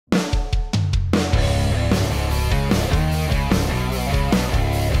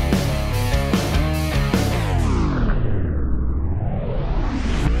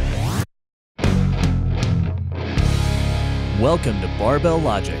Welcome to Barbell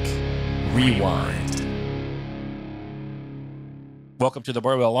Logic. Rewind. Welcome to the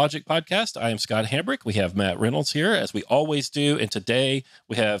Barbell Logic podcast. I am Scott Hambrick. We have Matt Reynolds here, as we always do. And today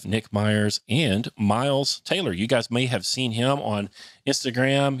we have Nick Myers and Miles Taylor. You guys may have seen him on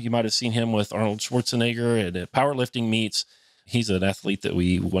Instagram. You might have seen him with Arnold Schwarzenegger at powerlifting meets. He's an athlete that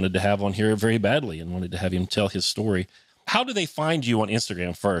we wanted to have on here very badly and wanted to have him tell his story. How do they find you on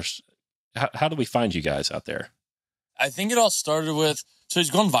Instagram first? How do we find you guys out there? I think it all started with, so he's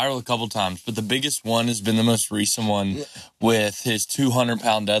gone viral a couple times, but the biggest one has been the most recent one with his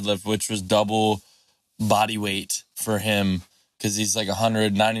 200-pound deadlift, which was double body weight for him because he's like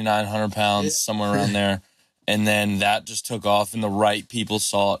 199, 100 pounds, somewhere around there. And then that just took off and the right people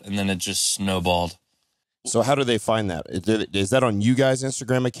saw it, and then it just snowballed. So how do they find that? Is that on you guys'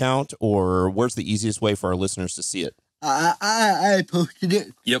 Instagram account, or where's the easiest way for our listeners to see it? I posted it.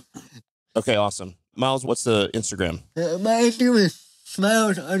 Yep. Okay, awesome. Miles, what's the Instagram? My Instagram is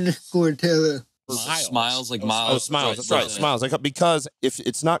Smiles_Taylor. Smiles, like Miles. Oh, Smiles. That's right. Smiles. Because if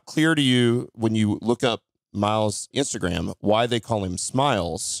it's not clear to you when you look up Miles' Instagram why they call him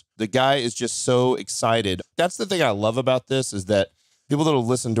Smiles, the guy is just so excited. That's the thing I love about this, is that people that have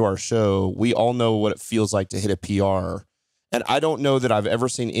listened to our show, we all know what it feels like to hit a PR. And I don't know that I've ever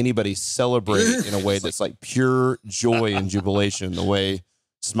seen anybody celebrate in a way that's like pure joy and jubilation the way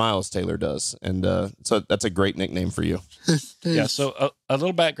Smiles Taylor does. And so that's a great nickname for you. Yeah, so a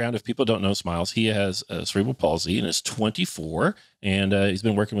little background, if people don't know Smiles, he has cerebral palsy and is 24, and he's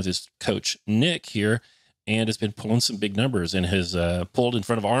been working with his coach, Nick, here, and has been pulling some big numbers, and has pulled in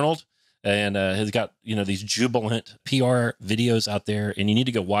front of Arnold, and has got, these jubilant PR videos out there, and you need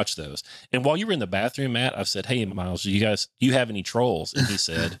to go watch those. And while you were in the bathroom, Matt, I've said, hey, Miles, do you have any trolls? And he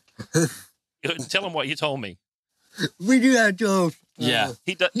said, tell him what you told me. We do have trolls. Yeah.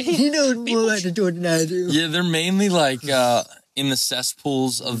 He knows more about the troll than I do. Yeah, they're mainly like in the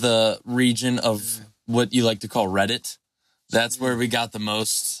cesspools of the region of what you like to call Reddit. That's where we got the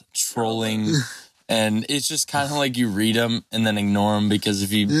most trolling. And it's just kind of like you read them and then ignore them, because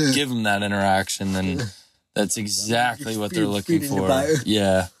if you give them that interaction, then that's exactly what they're looking for.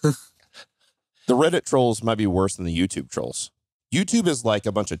 Yeah. The Reddit trolls might be worse than the YouTube trolls. YouTube is like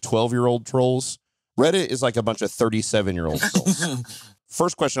a bunch of 12-year-old trolls. Reddit is like a bunch of 37-year-old trolls.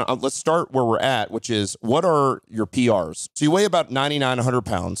 First question, let's start where we're at, which is, what are your PRs? So you weigh about 99, 100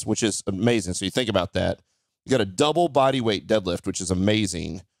 pounds, which is amazing. So you think about that. You got a double body weight deadlift, which is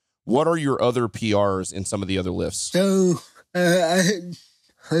amazing. What are your other PRs in some of the other lifts? So I had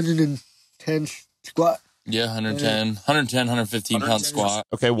 110 squat. Yeah, 115 pound squat.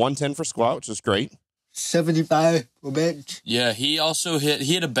 Okay, 110 for squat, which is great. 75 for bench. Yeah, he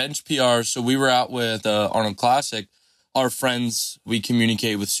had a bench PR. So we were out with Arnold Classic. Our friends, we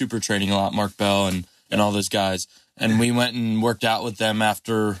communicate with Super Training a lot, Mark Bell and all those guys. And we went and worked out with them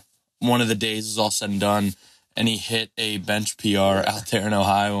after one of the days was all said and done. And he hit a bench PR out there in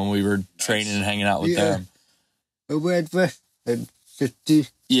Ohio when we were training and hanging out with them. Overhead press and 50.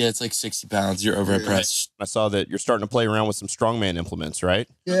 Yeah, it's like 60 pounds. Your overhead press. I saw that you're starting to play around with some strongman implements, right?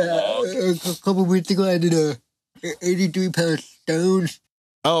 Yeah, a couple weeks ago I did a 83-pound stone.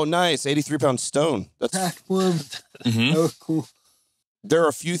 Oh, nice. 83-pound stone. That's platform. That was cool. There are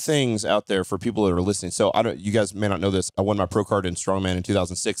a few things out there for people that are listening. So you guys may not know this. I won my pro card in strongman in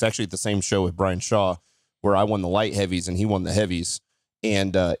 2006, actually at the same show with Brian Shaw, where I won the light heavies and he won the heavies.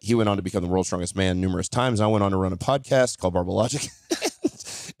 And he went on to become the world's strongest man numerous times. I went on to run a podcast called Barbell Logic.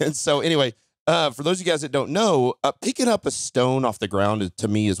 And so anyway, for those of you guys that don't know, picking up a stone off the ground to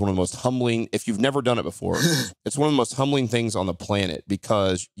me is one of the most humbling, if you've never done it before, it's one of the most humbling things on the planet,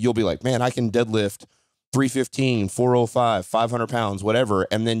 because you'll be like, man, I can deadlift 315, 405, 500 pounds, whatever.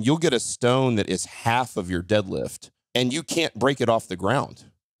 And then you'll get a stone that is half of your deadlift and you can't break it off the ground.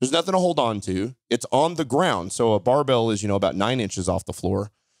 There's nothing to hold on to. It's on the ground. So a barbell is, about 9 inches off the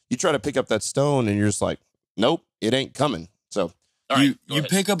floor. You try to pick up that stone and you're just like, nope, it ain't coming. So you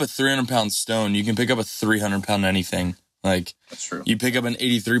pick up a 300-pound stone, you can pick up a 300-pound anything. Like, that's true. You pick up an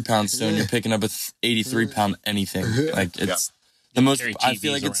 83-pound stone, you're picking up a 83-pound anything. Like, it's the most, I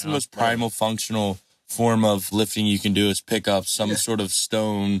feel like it's the most primal functional form of lifting you can do, is pick up some sort of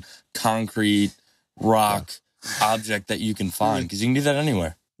stone, concrete, rock, object that you can find, because you can do that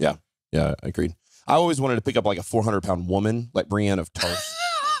anywhere. Yeah, agreed. I always wanted to pick up like a 400-pound woman, like Brienne of Tarth.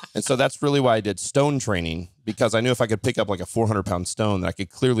 And so that's really why I did stone training, because I knew if I could pick up like a 400-pound stone, that I could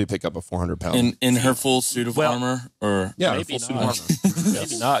clearly pick up a 400-pound. In her full suit of armor? Or yeah, maybe full suit of armor.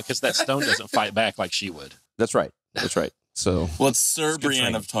 Maybe not, because that stone doesn't fight back like she would. That's right. So what's Sir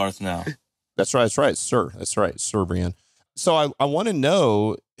Brienne of Tarth now? That's right, Sir. That's right, Sir Brienne. So I want to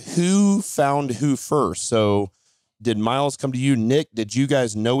know who found who first. So Did Miles come to you? Nick, did you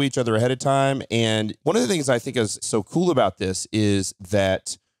guys know each other ahead of time? And one of the things I think is so cool about this is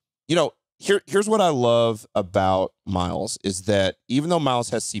that, you know, here's what I love about Miles is that even though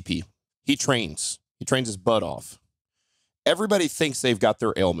Miles has CP, he trains his butt off. Everybody thinks they've got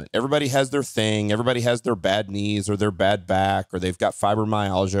their ailment. Everybody has their thing. Everybody has their bad knees or their bad back, or they've got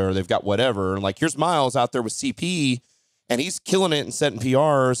fibromyalgia, or they've got whatever. And like, here's Miles out there with CP, and he's killing it and setting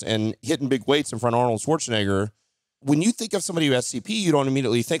PRs and hitting big weights in front of Arnold Schwarzenegger. When you think of somebody who has CP, you don't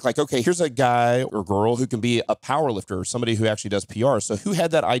immediately think like, okay, here's a guy or girl who can be a power lifter or somebody who actually does PR. So who had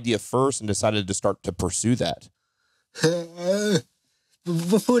that idea first and decided to start to pursue that?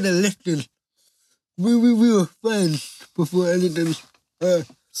 Before the lifting, we were friends before anything.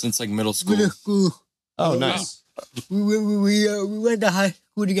 Since like middle school. Middle school. Oh, nice. We went to high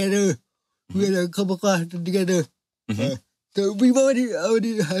school together. We had a couple classes together. So we've already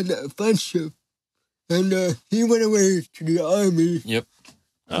had that friendship. And he went away to the army. Yep.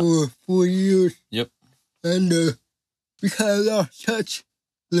 For 4 years. Yep. And we kind of lost touch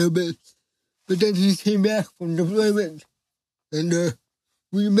a little bit. But then he came back from deployment. And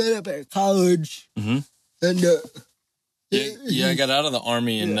we met up at college. And yeah, I got out of the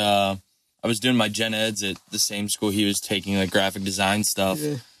army and I was doing my gen eds at the same school he was taking, like graphic design stuff.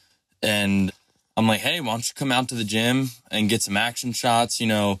 And I'm like, hey, why don't you come out to the gym and get some action shots? You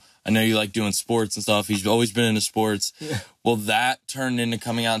know, I know you like doing sports and stuff. He's always been into sports. Well, that turned into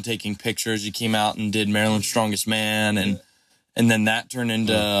coming out and taking pictures. He came out and did Maryland's Strongest Man. And then that turned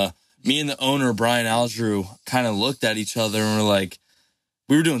into me and the owner, Brian Algeru, kind of looked at each other and we're like,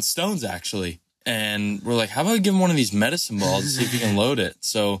 we were doing stones actually. And we're like, how about we give him one of these medicine balls and see if he can load it?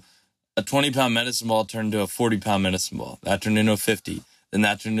 So a 20-pound medicine ball turned into a 40-pound medicine ball. That turned into a 50. Then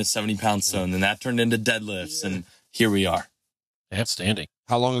that turned into a 70-pound stone. Then that turned into deadlifts. And here we are. Outstanding.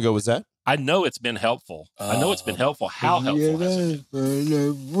 How long ago was that? I know it's been helpful. How helpful has it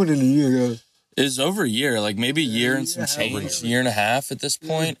been? More than a year ago. It was over a year, like maybe a year and some change, year and a half at this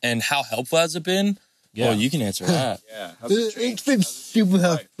point. And how helpful has it been? Yeah. Well, you can answer that. It's been super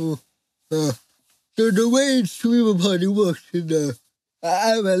helpful. So the way Cerebral Party works is I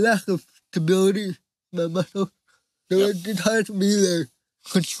have a lack of stability in my muscles. So it's hard for me to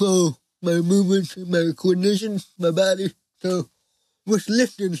control my movements, my coordination, my body. So with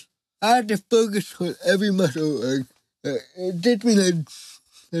lifting, I have to focus on every muscle. Like, it takes me like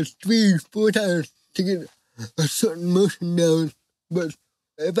 3-4 times to get a certain motion down. But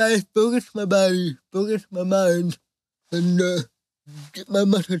if I focus my body, focus my mind, and get my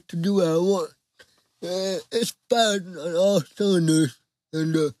muscles to do what I want, it's firing on all cylinders.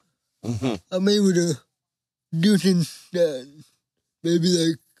 And I'm able to do things that maybe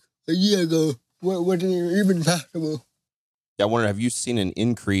like a year ago wasn't even possible. I wonder, have you seen an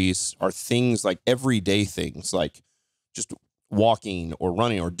increase? Are things like everyday things, like just walking or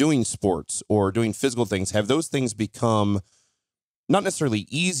running or doing sports or doing physical things, have those things become not necessarily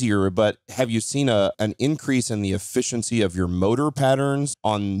easier, but have you seen an increase in the efficiency of your motor patterns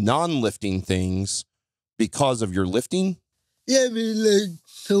on non-lifting things because of your lifting? Yeah, I mean, like,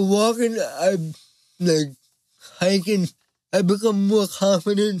 so walking, I'm like hiking, I become more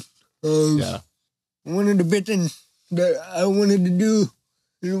confident. One of the big things that I wanted to do,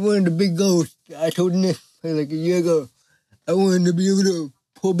 one of the big goals I told Nick like a year ago, I wanted to be able to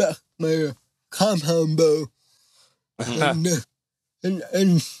pull back my compound bow.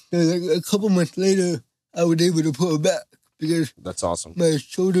 and like a couple months later, I was able to pull it back because that's awesome. My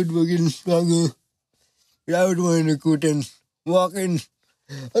shoulders were getting stronger. But I was wanting to go then walking.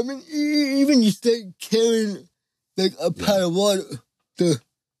 I mean, even just like carrying like a pot of water.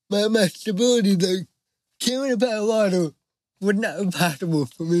 My stability, like carrying a pot of water was not impossible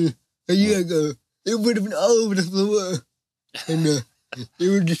for me a year ago. It would have been all over the floor. And it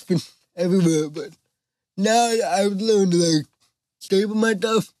would just been everywhere. But now I've learned to like stable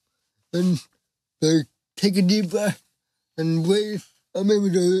myself and like take a deep breath and wait. I'm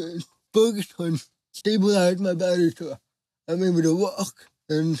able to focus on stabilize my body so I'm able to walk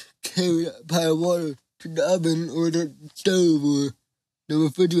and carry a pot of water to the oven or the stove or the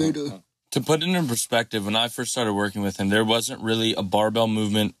refrigerator. To put it in perspective, when I first started working with him, there wasn't really a barbell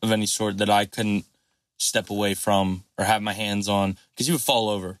movement of any sort that I couldn't step away from or have my hands on because he would fall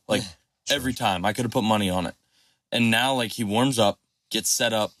over like every time. I could have put money on it. And now like he warms up, gets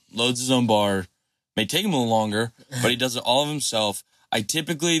set up, loads his own bar. May take him a little longer, but he does it all of himself. I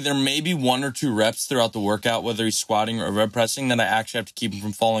typically, there may be 1 or 2 reps throughout the workout, whether he's squatting or rep pressing, that I actually have to keep him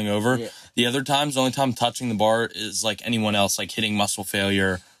from falling over. Yeah. The other times, the only time touching the bar is like anyone else, like hitting muscle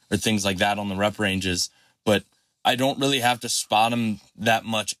failure or things like that on the rep ranges. But I don't really have to spot him that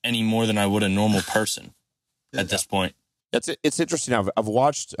much any more than I would a normal person. at this point. It's interesting. I've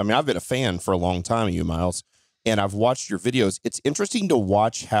watched, I mean, I've been a fan for a long time of you, Miles, and I've watched your videos. It's interesting to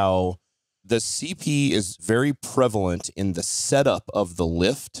watch how the CP is very prevalent in the setup of the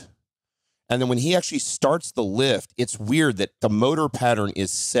lift. And then when he actually starts the lift, it's weird that the motor pattern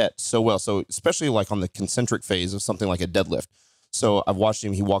is set so well. So especially like on the concentric phase of something like a deadlift. So I've watched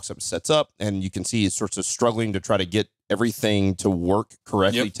him, he walks up, sets up, and you can see he's sort of struggling to try to get everything to work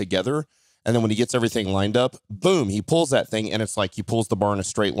correctly together. And then when he gets everything lined up, boom, he pulls that thing, and it's like he pulls the bar in a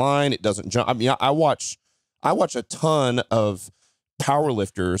straight line. It doesn't jump. I mean, I watch a ton of power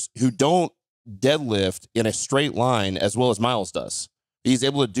lifters who don't deadlift in a straight line as well as Miles does. He's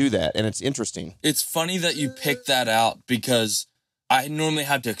able to do that, and it's interesting. It's funny that you picked that out because I normally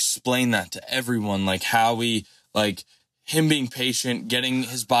have to explain that to everyone, like how we, like him being patient, getting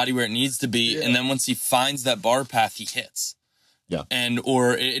his body where it needs to be, and then once he finds that bar path, he hits. Yeah.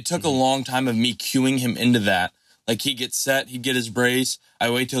 Or it took a long time of me cueing him into that. Like he gets set, he'd get his brace. I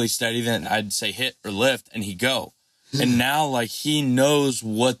wait till he's steady, then I'd say hit or lift, and he'd go. And now, like, he knows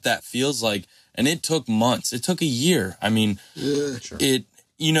what that feels like. And it took months. It took a year. I mean,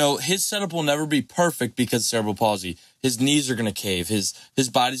 his setup will never be perfect because of cerebral palsy. His knees are going to cave. His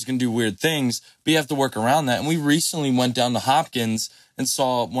body's going to do weird things, but you have to work around that. And we recently went down to Hopkins and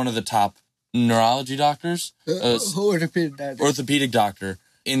saw one of the top neurology doctors, orthopedic doctor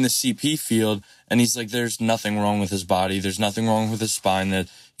in the CP field. And he's like, there's nothing wrong with his body. There's nothing wrong with his spine. That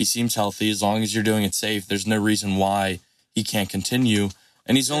he seems healthy. As long as you're doing it safe, there's no reason why he can't continue.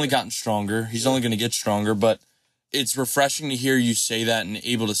 And he's only gotten stronger. He's only going to get stronger. But it's refreshing to hear you say that and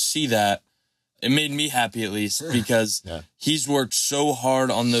able to see that. It made me happy, at least, because he's worked so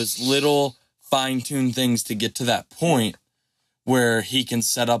hard on those little fine-tuned things to get to that point where he can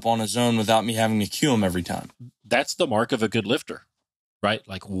set up on his own without me having to cue him every time. That's the mark of a good lifter, right?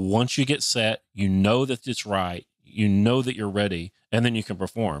 Like once you get set, you know that it's right. You know that you're ready, and then you can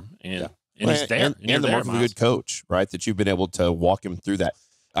perform. And he's there. And the mark of a good coach, right? That you've been able to walk him through that.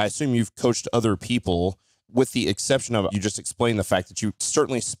 I assume you've coached other people, with the exception of, you just explained the fact that you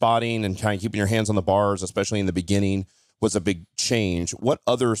certainly spotting and kind of keeping your hands on the bars, especially in the beginning, was a big change. What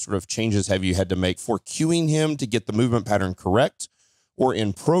other sort of changes have you had to make for cueing him to get the movement pattern correct, or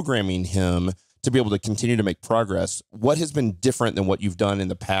in programming him to be able to continue to make progress? What has been different than what you've done in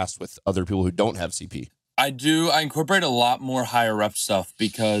the past with other people who don't have CP? I incorporate a lot more higher rep stuff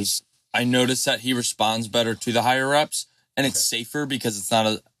because I notice that he responds better to the higher reps, and it's safer because it's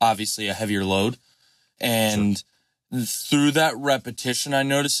not obviously a heavier load. And through that repetition, I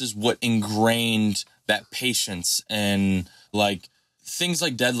notice is what ingrained that patience. And like things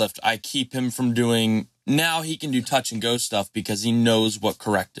like deadlift, I keep him from doing. Now he can do touch and go stuff because he knows what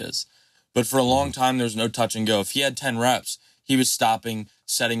correct is. But for a long time, there was no touch and go. If he had 10 reps, he was stopping,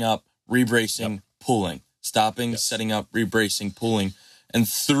 setting up, rebracing, pulling, stopping, setting up, rebracing, pulling. And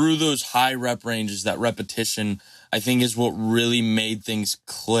through those high rep ranges, that repetition, I think, is what really made things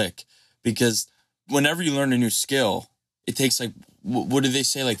click. Because whenever you learn a new skill, it takes like, what do they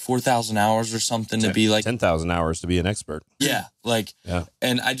say, like 4,000 hours or something to be like 10,000 hours to be an expert. Yeah.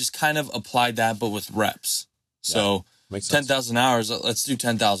 And I just kind of applied that, but with reps. So 10,000 hours, let's do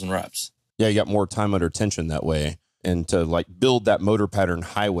 10,000 reps. Yeah. You got more time under tension that way, and to like build that motor pattern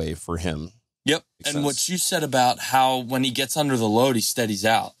highway for him. Yep. And what you said about how when he gets under the load, he steadies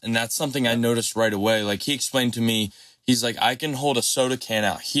out. And that's something I noticed right away. Like he explained to me, he's like, I can hold a soda can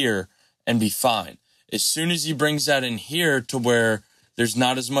out here and be fine. As soon as he brings that in here to where there's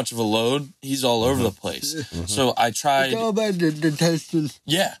not as much of a load, he's all over the place. So I tried. It's all about the tension.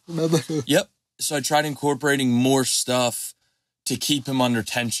 Yeah. Yep. So I tried incorporating more stuff to keep him under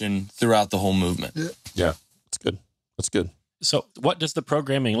tension throughout the whole movement. Yeah. That's good. That's good. So what does the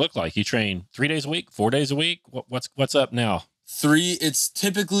programming look like? You train 3 days a week, 4 days a week? What's up now? It's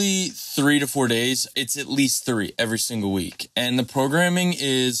typically 3 to 4 days. It's at least 3 every single week. And the programming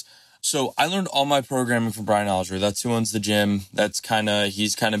is, so I learned all my programming from Brian Alger. That's who owns the gym.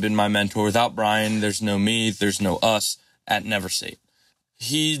 He's kind of been my mentor. Without Brian, there's no me, there's no us at Never State.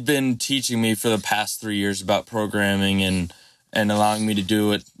 He's been teaching me for the past 3 years about programming and allowing me to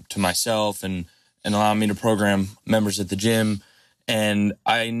do it to myself and allowing me to program members at the gym. And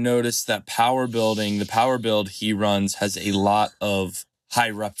I noticed that the power build he runs has a lot of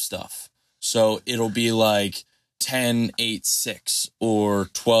high rep stuff. So it'll be like 10, 8, 6 or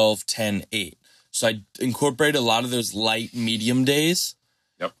 12, 10, 8. So I incorporate a lot of those light medium days.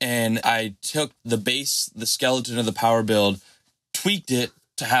 Yep. And I took the base, the skeleton of the power build, tweaked it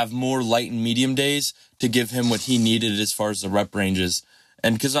to have more light and medium days to give him what he needed as far as the rep ranges.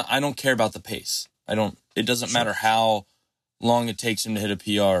 And because I don't care about the pace. It doesn't matter how long it takes him to hit a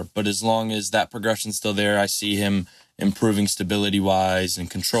PR. But as long as that progression's still there, I see him improving stability-wise and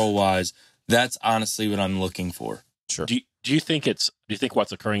control-wise. That's honestly what I'm looking for. Sure. Do you think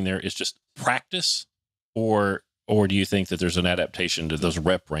what's occurring there is just practice, or do you think that there's an adaptation to those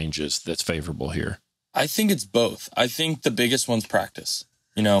rep ranges that's favorable here? I think it's both. I think the biggest one's practice.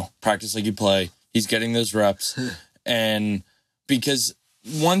 Practice like you play. He's getting those reps. And because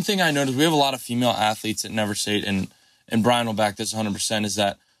one thing I noticed, we have a lot of female athletes at Never State, and Brian will back this 100%, is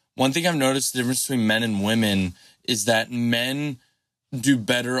that one thing I've noticed the difference between men and women is that men do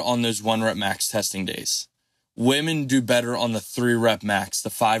better on those 1-rep max testing days. Women do better on the 3-rep max, the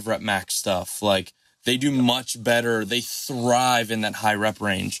 5-rep max stuff. Like, they do much better. They thrive in that high rep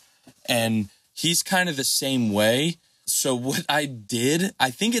range. And he's kind of the same way. So what I did,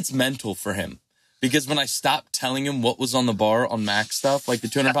 I think it's mental for him. Because when I stopped telling him what was on the bar on max stuff, like the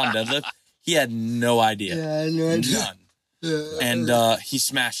 200-pound deadlift, he had no idea. None. And he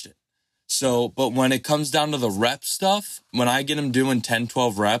smashed it. So, but when it comes down to the rep stuff, when I get him doing 10,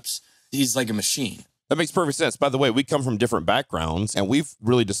 12 reps, he's like a machine. That makes perfect sense. By the way, we come from different backgrounds, and we've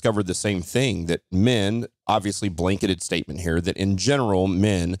really discovered the same thing, that men, obviously blanketed statement here, that in general,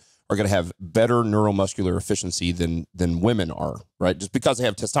 men are going to have better neuromuscular efficiency than women are, right? Just because they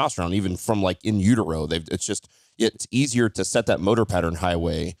have testosterone, even from like in utero, it's easier to set that motor pattern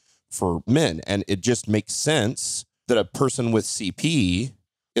highway for men. And it just makes sense that a person with CP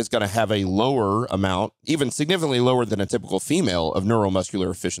is going to have a lower amount, even significantly lower than a typical female, of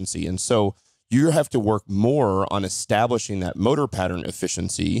neuromuscular efficiency. And so you have to work more on establishing that motor pattern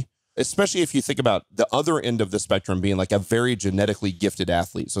efficiency, especially if you think about the other end of the spectrum being like a very genetically gifted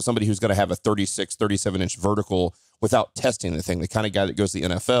athlete. So somebody who's going to have a 36, 37-inch vertical without testing the thing, the kind of guy that goes to the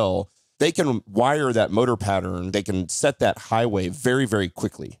NFL, they can wire that motor pattern. They can set that highway very, very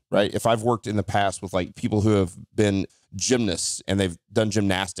quickly, right? If I've worked in the past with like people who have been gymnasts and they've done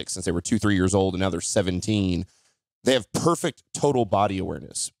gymnastics since they were 2-3 years old and now they're 17, they have perfect total body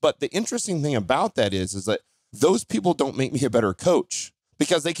awareness. But the interesting thing about that is that those people don't make me a better coach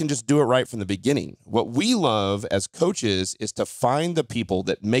because they can just do it right from the beginning. What we love as coaches is to find the people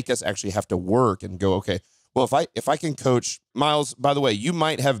that make us actually have to work and go, okay, well, if I can coach Miles, by the way, you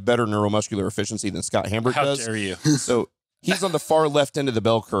might have better neuromuscular efficiency than Scott Hambrick does. How dare you? So he's on the far left end of the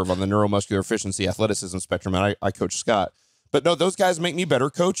bell curve on the neuromuscular efficiency athleticism spectrum, and I coach Scott. But no, those guys make me better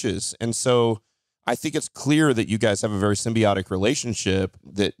coaches. And so I think it's clear that you guys have a very symbiotic relationship,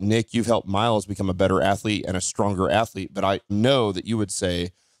 that Nick, you've helped Miles become a better athlete and a stronger athlete. But I know that you would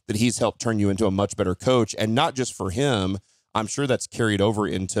say that he's helped turn you into a much better coach, and not just for him. I'm sure that's carried over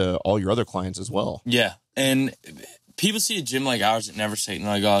into all your other clients as well. Yeah. And people see a gym like ours at Never State and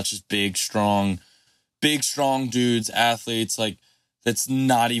they're like, oh, it's just big, strong dudes, athletes. Like, that's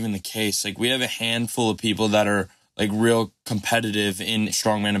not even the case. Like, we have a handful of people that are like real competitive in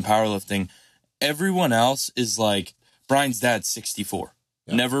strongman and powerlifting. Everyone else is like, Brian's dad's 64.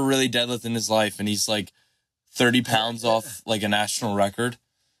 Yeah. Never really deadlifted in his life, and he's like 30 pounds off like a national record.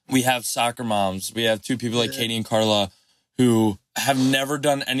 We have soccer moms. We have 2 people like Katie and Carla who have never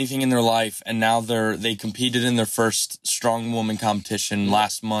done anything in their life, and now they competed in their first strong woman competition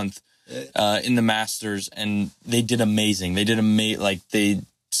last month in the Masters, and they did amazing. They did they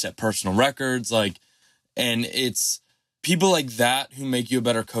set personal records, and it's people like that who make you a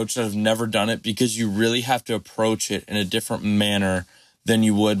better coach that have never done it, because you really have to approach it in a different manner than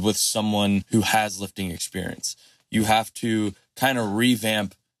you would with someone who has lifting experience. You have to kind of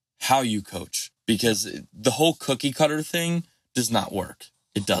revamp how you coach, because the whole cookie cutter thing does not work.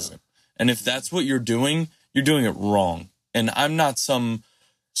 It doesn't. And if that's what you're doing it wrong. And I'm not some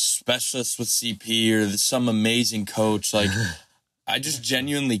specialist with CP or some amazing coach. Like, I just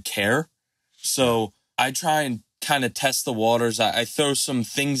genuinely care. So I try and kind of test the waters. I throw some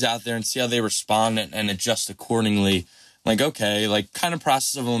things out there and see how they respond and adjust accordingly. Like, okay, like kind of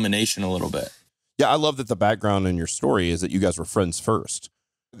process of elimination a little bit. Yeah, I love that the background in your story is that you guys were friends first.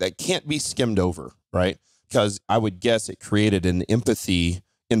 That can't be skimmed over, right? Because I would guess it created an empathy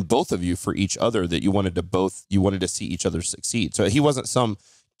in both of you for each other, that you wanted to see each other succeed. So he wasn't some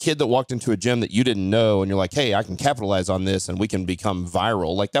kid that walked into a gym that you didn't know and you're like, hey, I can capitalize on this and we can become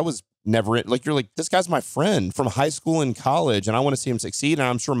viral. Like, that was never it. Like, you're like, this guy's my friend from high school and college, and I want to see him succeed. And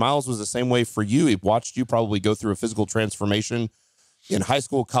I'm sure Miles was the same way for you. He watched you probably go through a physical transformation in high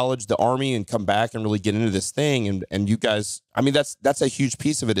school, college, the Army, and come back and really get into this thing. And you guys, I mean, that's a huge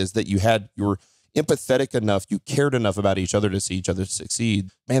piece of it, is that you were empathetic enough, you cared enough about each other to see each other succeed.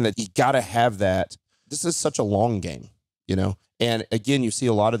 Man, that you got to have that. This is such a long game, you know? And again, you see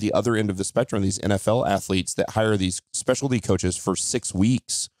a lot of the other end of the spectrum, these NFL athletes that hire these specialty coaches for 6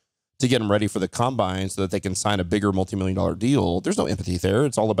 weeks to get them ready for the combine so that they can sign a bigger multi-million-dollar deal. There's no empathy there.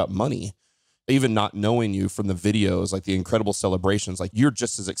 It's all about money. Even not knowing you from the videos, like the incredible celebrations, like you're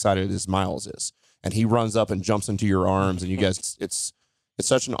just as excited as Miles is. And he runs up and jumps into your arms, and you guys, it's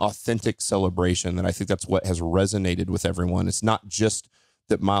such an authentic celebration that I think that's what has resonated with everyone. It's not just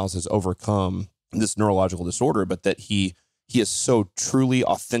that Miles has overcome this neurological disorder, but that he is so truly,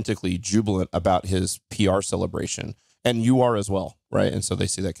 authentically jubilant about his PR celebration. And you are as well, right? And so they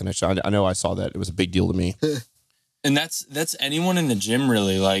see that connection. I know I saw that. It was a big deal to me. And that's anyone in the gym,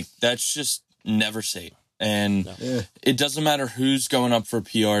 really. Like, that's just never safe. And it doesn't matter who's going up for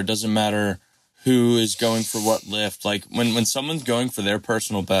PR. It doesn't matter who is going for what lift. Like, when someone's going for their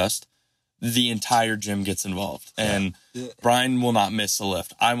personal best, the entire gym gets involved. And Brian will not miss a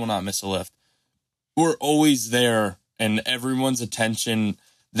lift. I will not miss a lift. We're always there, and everyone's attention,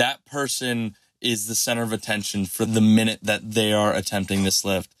 that person is the center of attention for the minute that they are attempting this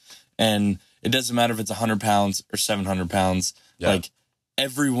lift. And it doesn't matter if it's 100 pounds or 700 pounds. Like,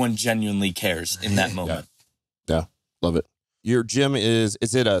 everyone genuinely cares in that moment. Yeah. Love it. Your gym is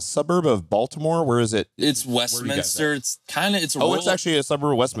it a suburb of Baltimore? Where is it? It's Westminster. It's it's actually a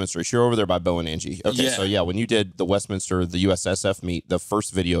suburb of Westminster. So you're over there by Bo and Angie. Okay. So when you did the Westminster, the USSF meet, the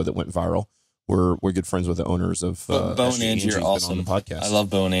first video that went viral, we're good friends with the owners of Bo and Angie are awesome. On the podcast. I love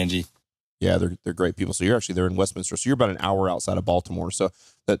Bo and Angie. Yeah, they're great people. So you're actually there in Westminster. So you're about an hour outside of Baltimore. So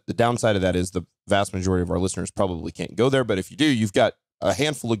the downside of that is the vast majority of our listeners probably can't go there. But if you do, you've got a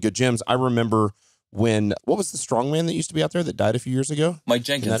handful of good gyms. I remember what was the strongman that used to be out there that died a few years ago? Mike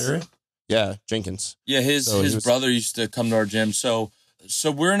Jenkins. In that area? Yeah, Jenkins. Yeah, his brother used to come to our gym. So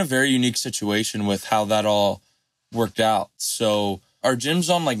we're in a very unique situation with how that all worked out. So our gym's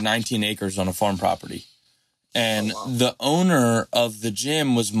on like 19 acres on a farm property. And the owner of the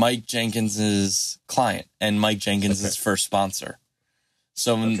gym was Mike Jenkins's client and Mike Jenkins's first sponsor.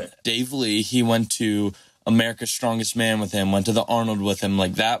 So when Dave Lee, he went to America's Strongest Man with him, went to the Arnold with him.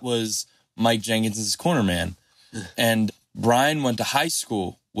 Like, that was Mike Jenkins's corner man. And Brian went to high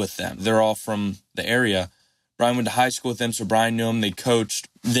school with them. They're all from the area. Brian went to high school with them, so Brian knew him. They coached.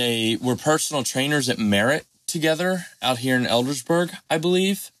 They were personal trainers at Merritt together out here in Eldersburg, I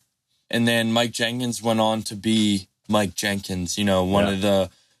believe. And then Mike Jenkins went on to be Mike Jenkins, one of the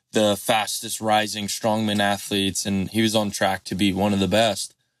fastest rising strongman athletes. And he was on track to be one of the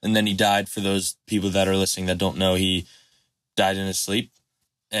best. And then he died. For those people that are listening that don't know, he died in his sleep.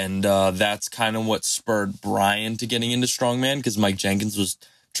 And that's kind of what spurred Brian to getting into strongman, because Mike Jenkins was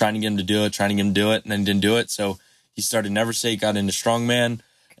trying to get him to do it, and then didn't do it. So he started Never Say, got into strongman,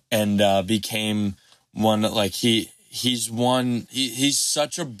 and became one. Like, he's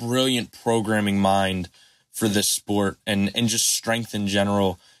such a brilliant programming mind for this sport and just strength in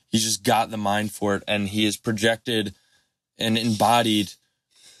general. He's just got the mind for it, and he has projected and embodied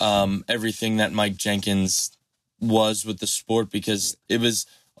everything that Mike Jenkins was with the sport, because it was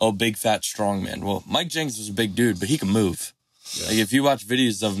big fat strong man. Well, Mike Jenkins was a big dude, but he can move. Like, if you watch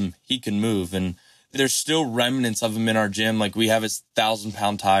videos of him, he can move, and there's still remnants of him in our gym. Like, we have his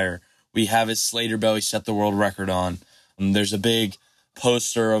 1,000-pound tire. We have his Slater bell he set the world record on. There's a big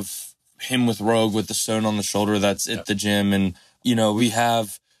poster of him with Rogue with the stone on the shoulder that's at the gym. And, we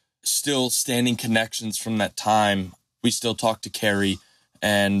have still standing connections from that time. We still talk to Kerry,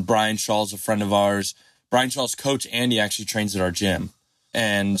 and Brian Shaw's a friend of ours. Brian Shaw's coach, Andy, actually trains at our gym.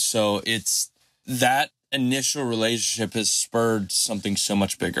 And so it's that initial relationship has spurred something so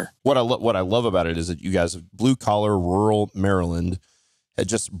much bigger. What I love about it is that you guys, blue collar, rural Maryland, had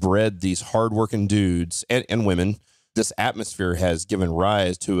just bred these hardworking dudes and women. This atmosphere has given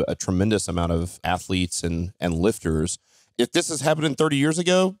rise to a tremendous amount of athletes and lifters. If this has happened 30 years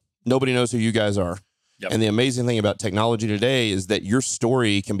ago, nobody knows who you guys are. Yep. And the amazing thing about technology today is that your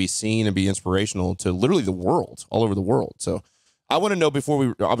story can be seen and be inspirational to literally the world, all over the world. So I want to know I was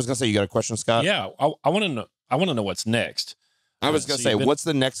going to say, you got a question, Scott? Yeah, I want to know. I want to know what's next. I was going to say, what's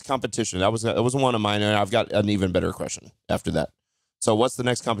the next competition? That was one of mine, and I've got an even better question after that. So what's the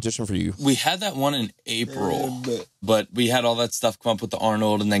next competition for you? We had that one in April, but we had all that stuff come up with the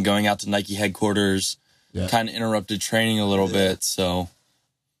Arnold, and then going out to Nike headquarters kind of interrupted training a little bit. So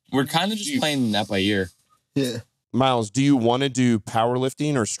we're kind of just playing that by ear. Yeah. Miles, do you want to do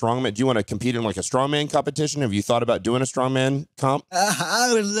powerlifting or strongman? Do you want to compete in like a strongman competition? Have you thought about doing a strongman comp?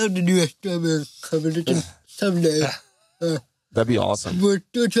 I would love to do a strongman competition someday. That'd be awesome. We're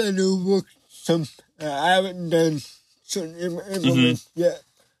still trying to work some. I haven't done certain implements yet.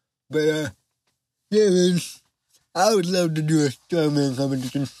 But, yeah, man, I would love to do a strongman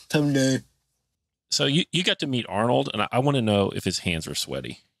competition someday. So you got to meet Arnold, and I want to know if his hands are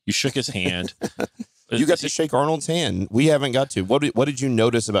sweaty. You shook his hand. You got to shake Arnold's hand. We haven't got to. What did you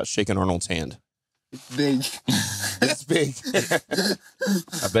notice about shaking Arnold's hand? It's big. It's big.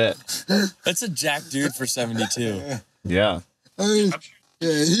 I bet. That's a jack dude for 72. Yeah. I mean,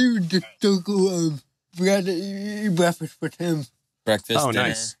 yeah, he was just so cool. We had to eat breakfast with him. Breakfast, Oh, dinner.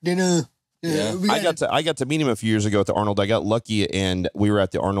 nice. Dinner. Yeah. I got to meet him a few years ago at the Arnold. I got lucky, and we were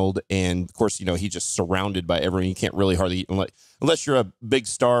at the Arnold, and of course, he's just surrounded by everyone. You can't really hardly eat unless you're a big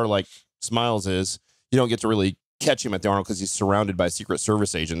star like Smiles is. You don't get to really catch him at the Arnold because he's surrounded by Secret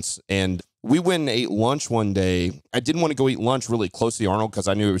Service agents. And we went and ate lunch one day. I didn't want to go eat lunch really close to the Arnold because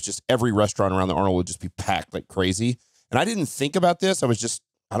I knew it was just every restaurant around the Arnold would just be packed like crazy. And I didn't think about this. I just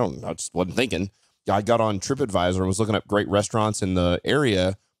wasn't thinking. I got on TripAdvisor and was looking up great restaurants in the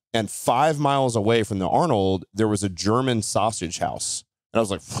area. And 5 miles away from the Arnold, there was a German sausage house. And I was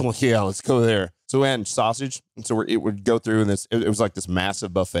like, well, yeah, let's go there. So we had sausage. And so it would go through, and it was like this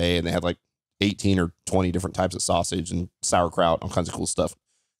massive buffet, and they had like 18 or 20 different types of sausage and sauerkraut, all kinds of cool stuff.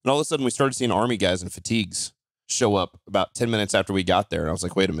 And all of a sudden, we started seeing Army guys in fatigues show up about 10 minutes after we got there. And I was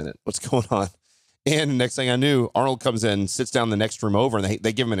like, wait a minute, what's going on? And the next thing I knew, Arnold comes in, sits down the next room over, and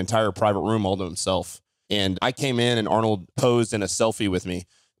they give him an entire private room all to himself. And I came in, and Arnold posed in a selfie with me.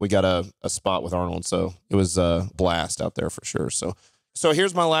 We got a spot with Arnold, so it was a blast out there for sure. So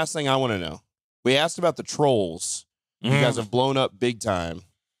here's my last thing I want to know. We asked about the trolls. You guys have blown up big time.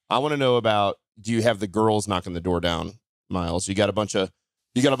 I want to know about, do you have the girls knocking the door down, Miles? You got a bunch of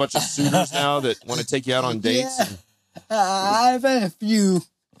suitors now that want to take you out on dates? Yeah. I've had a few.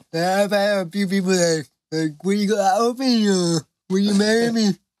 I've had a few people that will you go out with me, or will you marry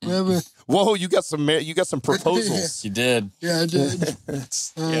me? Whatever. Whoa, you got some proposals. You did. Yeah, I did.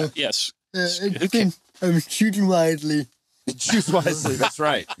 Yes. I'm shooting wisely. Choose wisely. That's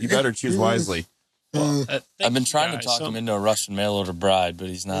right. You better choose wisely. I've been trying to talk him into a Russian mail order bride, but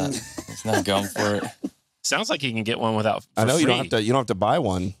he's not going for it. Sounds like he can get one without. I know free. you don't have to buy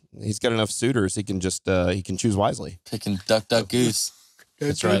one. He's got enough suitors. He can just he can choose wisely. Picking duck, goose.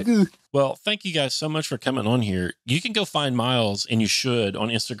 That's right. Well, thank you guys so much for coming on here. You can go find Miles, and you should, on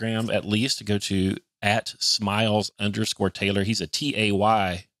Instagram at least. Go to @Smiles_Taylor. He's a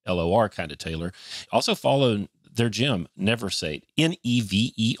TAYLOR kind of Taylor. Also follow their gym, Neversate,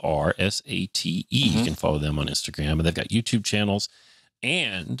 NEVERSATE. You can follow them on Instagram, and they've got YouTube channels.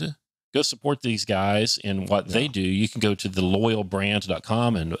 And go support these guys in what they do. You can go to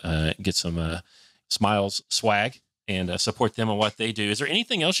theloyalbrand.com and get some Smiles swag and support them on what they do. Is there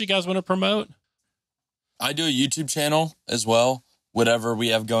anything else you guys want to promote? I do a YouTube channel as well. Whatever we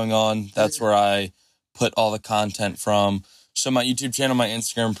have going on, that's where I put all the content from. So my YouTube channel, my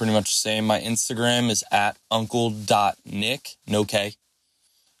Instagram, pretty much the same. My Instagram is @uncle.nick, no K.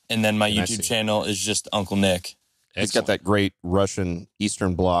 And then my YouTube channel is just Uncle Nick. He's got that great Russian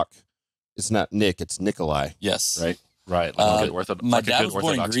Eastern Bloc. It's not Nick, it's Nikolai. Yes. Right? Right. My dad was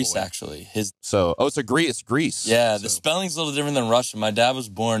born in Greece, actually. It's Greece. Yeah, the spelling's a little different than Russian. My dad was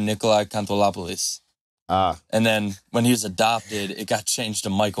born Nikolai Kantolopoulos. And then when he was adopted, it got changed to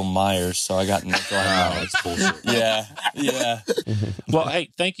Michael Myers, so I got Nikolai Myers. That's bullshit. Yeah. Well,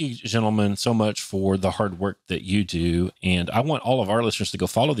 hey, thank you, gentlemen, so much for the hard work that you do. And I want all of our listeners to go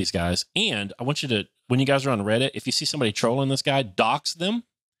follow these guys. And I want you to, when you guys are on Reddit, if you see somebody trolling this guy, dox them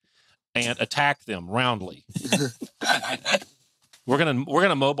and attack them roundly. We're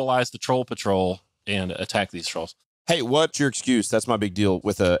gonna mobilize the troll patrol and attack these trolls. Hey, what's your excuse? That's my big deal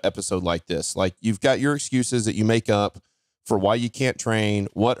with an episode like this. Like, you've got your excuses that you make up for why you can't train,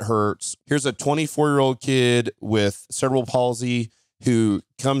 what hurts. Here's a 24-year-old kid with cerebral palsy who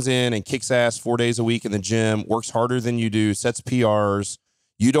comes in and kicks ass 4 days a week in the gym, works harder than you do, sets PRs.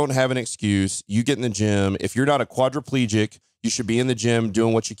 You don't have an excuse. You get in the gym. If you're not a quadriplegic, you should be in the gym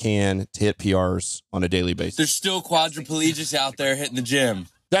doing what you can to hit PRs on a daily basis. There's still quadriplegics out there hitting the gym.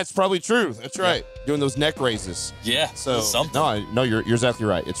 That's probably true. That's right. Doing those neck raises. Yeah. So something. No, you're exactly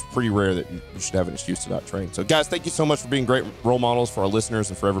right. It's pretty rare that you should have an excuse to not train. So guys, thank you so much for being great role models for our listeners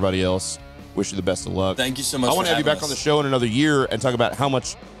and for everybody else. Wish you the best of luck. Thank you so much. I want to have you back on the show in another year and talk about how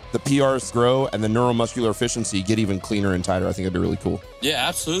much the PRs grow and the neuromuscular efficiency get even cleaner and tighter. I think that'd be really cool. Yeah,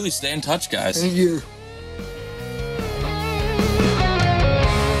 absolutely. Stay in touch, guys. Thank you.